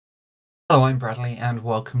Hello, I'm Bradley and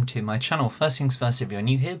welcome to my channel. First things first, if you're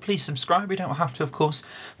new here, please subscribe. You don't have to, of course,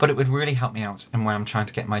 but it would really help me out in where I'm trying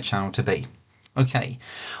to get my channel to be. Okay,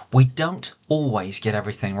 we don't always get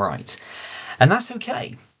everything right, and that's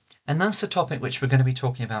okay. And that's the topic which we're going to be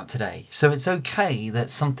talking about today. So it's okay that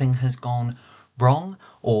something has gone wrong,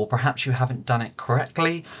 or perhaps you haven't done it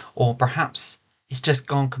correctly, or perhaps it's just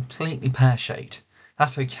gone completely pear-shaped.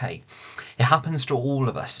 That's okay. It happens to all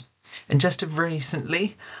of us. And just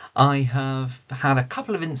recently, I have had a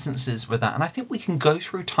couple of instances with that, and I think we can go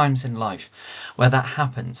through times in life where that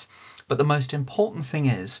happens. But the most important thing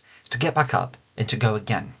is to get back up and to go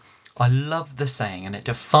again. I love the saying, and it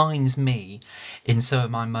defines me in some of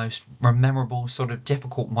my most memorable sort of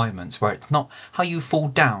difficult moments where it's not how you fall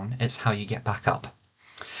down, it's how you get back up.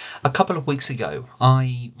 A couple of weeks ago,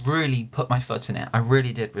 I really put my foot in it. I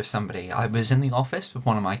really did with somebody. I was in the office with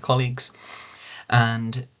one of my colleagues,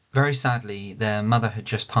 and very sadly, their mother had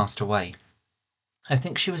just passed away. I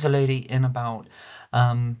think she was a lady in about,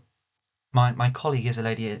 my colleague is a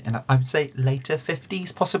lady in, I would say, later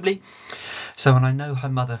 50s possibly. So, and I know her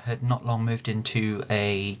mother had not long moved into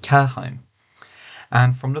a care home.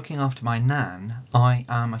 And from looking after my nan, I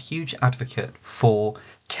am a huge advocate for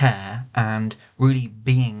care and really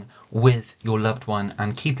being with your loved one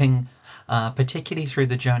and keeping, particularly through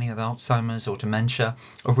the journey of Alzheimer's or dementia,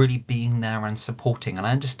 of really being there and supporting. And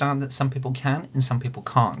I understand that some people can and some people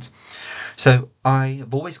can't. So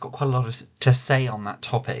I've always got quite a lot to say on that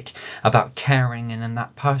topic about caring, and then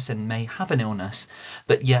that person may have an illness,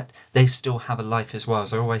 but yet they still have a life as well.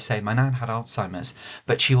 As I always say, my nan had Alzheimer's,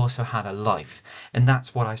 but she also had a life. And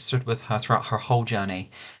that's what I stood with her throughout her whole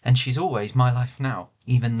journey. And she's always my life now,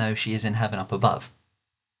 even though she is in heaven up above.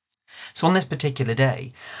 So on this particular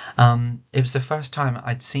day, it was the first time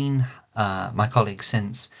I'd seen my colleague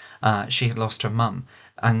since she had lost her mum.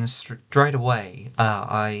 And straight away,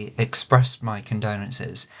 I expressed my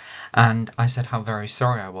condolences, and I said how very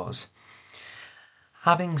sorry I was.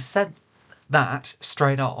 Having said that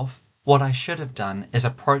straight off, what I should have done is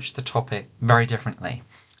approach the topic very differently.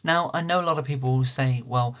 Now, I know a lot of people will say,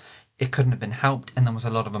 well, it couldn't have been helped and there was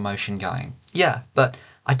a lot of emotion going. Yeah, but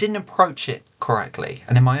I didn't approach it correctly,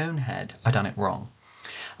 and in my own head, I done it wrong.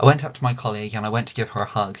 I went up to my colleague and I went to give her a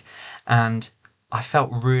hug, and I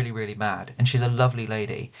felt really, really bad. And she's a lovely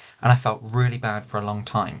lady, and I felt really bad for a long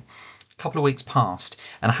time. A couple of weeks passed,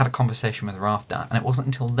 and I had a conversation with her after, and it wasn't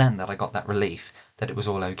until then that I got that relief that it was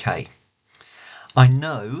all okay. I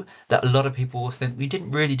know that a lot of people will think we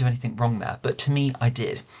didn't really do anything wrong there, but to me, I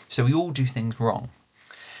did. So we all do things wrong.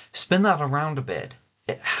 Spin that around a bit.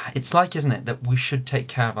 It's like, isn't it, that we should take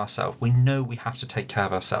care of ourselves. We know we have to take care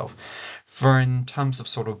of ourselves. For in terms of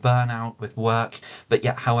sort of burnout with work, but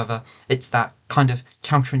yet, however, it's that kind of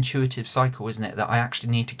counterintuitive cycle, isn't it, that I actually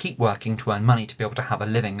need to keep working to earn money to be able to have a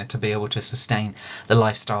living and to be able to sustain the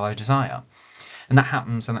lifestyle I desire. And that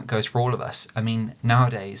happens, and that goes for all of us. I mean,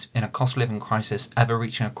 nowadays, in a cost of living crisis ever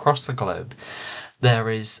reaching across the globe, there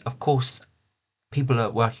is, of course, people are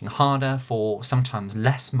working harder for sometimes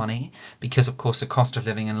less money because, of course, the cost of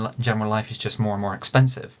living in general life is just more and more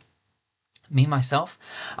expensive. Me, myself,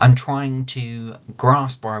 I'm trying to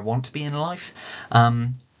grasp where I want to be in life,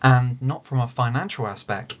 and not from a financial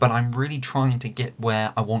aspect, but I'm really trying to get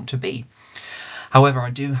where I want to be. However, I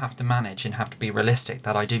do have to manage and have to be realistic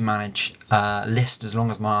that I do manage a list as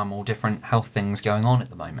long as my all different health things going on at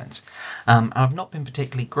the moment. And I've not been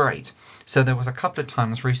particularly great. So there was a couple of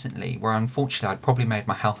times recently where unfortunately I'd probably made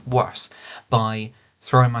my health worse by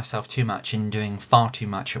throwing myself too much and doing far too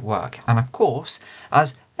much at work. And of course,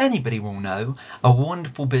 as anybody will know, a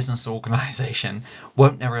wonderful business organisation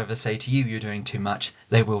won't never ever say to you you're doing too much.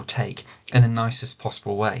 They will take in the nicest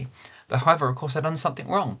possible way. But however, of course, I'd done something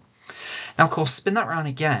wrong. Now, of course, spin that round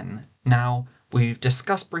again. Now, we've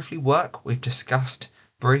discussed briefly work, we've discussed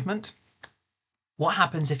bereavement. What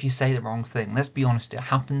happens if you say the wrong thing? Let's be honest, it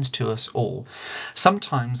happens to us all.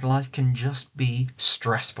 Sometimes life can just be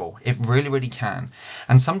stressful. It really, really can.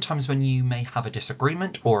 And sometimes when you may have a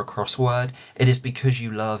disagreement or a cross word, it is because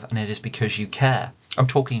you love and it is because you care. I'm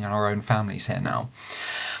talking in our own families here now.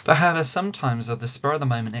 But however, sometimes at the spur of the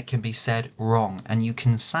moment, it can be said wrong, and you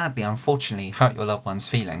can sadly, unfortunately, hurt your loved one's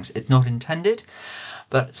feelings. It's not intended,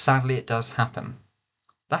 but sadly it does happen.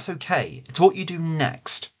 That's okay. It's what you do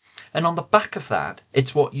next. And on the back of that,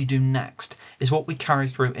 it's what you do next is what we carry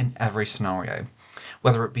through in every scenario.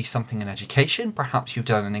 Whether it be something in education, perhaps you've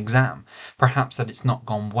done an exam, perhaps that it's not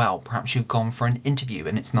gone well, perhaps you've gone for an interview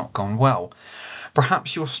and it's not gone well.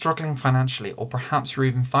 Perhaps you're struggling financially, or perhaps you're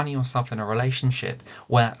even finding yourself in a relationship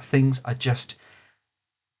where things are just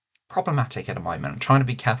problematic at the moment. I'm trying to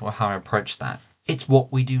be careful how I approach that. It's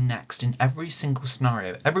what we do next in every single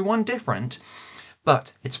scenario. Everyone different,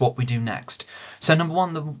 but it's what we do next. So number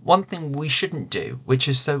one, the one thing we shouldn't do, which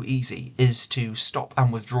is so easy, is to stop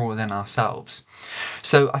and withdraw within ourselves.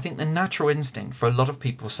 So I think the natural instinct for a lot of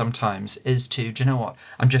people sometimes is to, do you know what,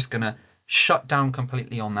 I'm just going to shut down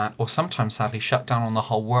completely on that, or sometimes sadly shut down on the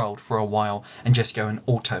whole world for a while and just go in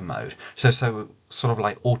auto mode. So sort of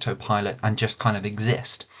like autopilot and just kind of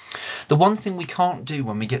exist. The one thing we can't do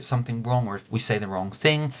when we get something wrong or if we say the wrong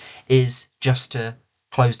thing is just to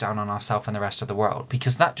close down on ourselves and the rest of the world,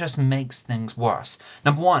 because that just makes things worse.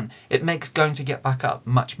 Number one, it makes going to get back up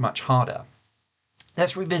much, much harder.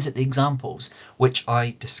 Let's revisit the examples which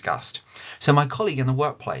I discussed. So my colleague in the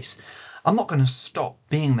workplace, I'm not going to stop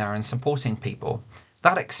being there and supporting people.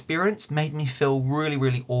 That experience made me feel really,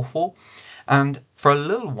 really awful. And for a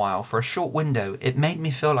little while, for a short window, it made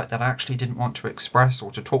me feel like that I actually didn't want to express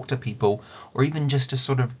or to talk to people, or even just to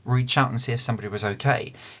sort of reach out and see if somebody was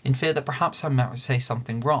okay, in fear that perhaps I might say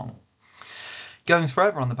something wrong. Going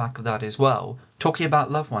further on the back of that as well, talking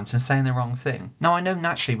about loved ones and saying the wrong thing. Now, I know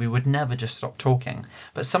naturally we would never just stop talking,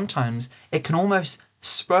 but sometimes it can almost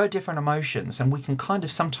spur different emotions, and we can kind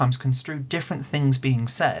of sometimes construe different things being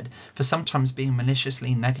said for sometimes being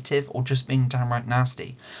maliciously negative or just being downright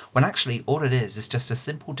nasty, when actually all it is just a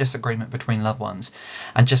simple disagreement between loved ones,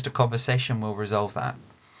 and just a conversation will resolve that.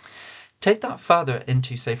 Take that further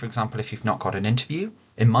into, say, for example, if you've not got an interview.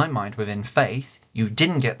 In my mind, within faith, you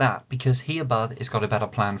didn't get that because He above has got a better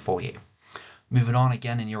plan for you. Moving on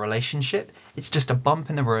again in your relationship, it's just a bump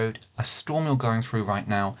in the road, a storm you're going through right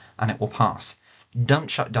now, and it will pass.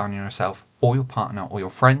 Don't shut down yourself or your partner or your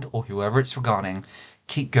friend or whoever it's regarding.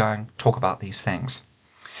 Keep going, talk about these things.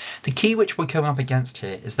 The key which we're coming up against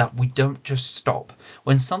here is that we don't just stop.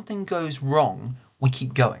 When something goes wrong, we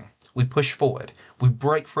keep going. We push forward, we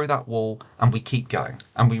break through that wall, and we keep going,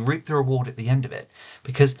 and we reap the reward at the end of it.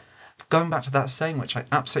 Because going back to that saying, which I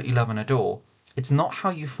absolutely love and adore, it's not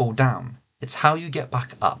how you fall down, it's how you get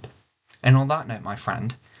back up. And on that note, my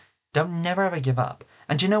friend, don't never ever give up.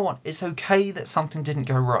 And you know what? It's okay that something didn't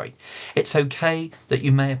go right. It's okay that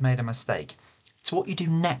you may have made a mistake. It's what you do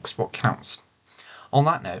next what counts. On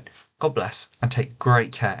that note, God bless and take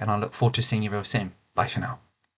great care, and I look forward to seeing you real soon. Bye for now.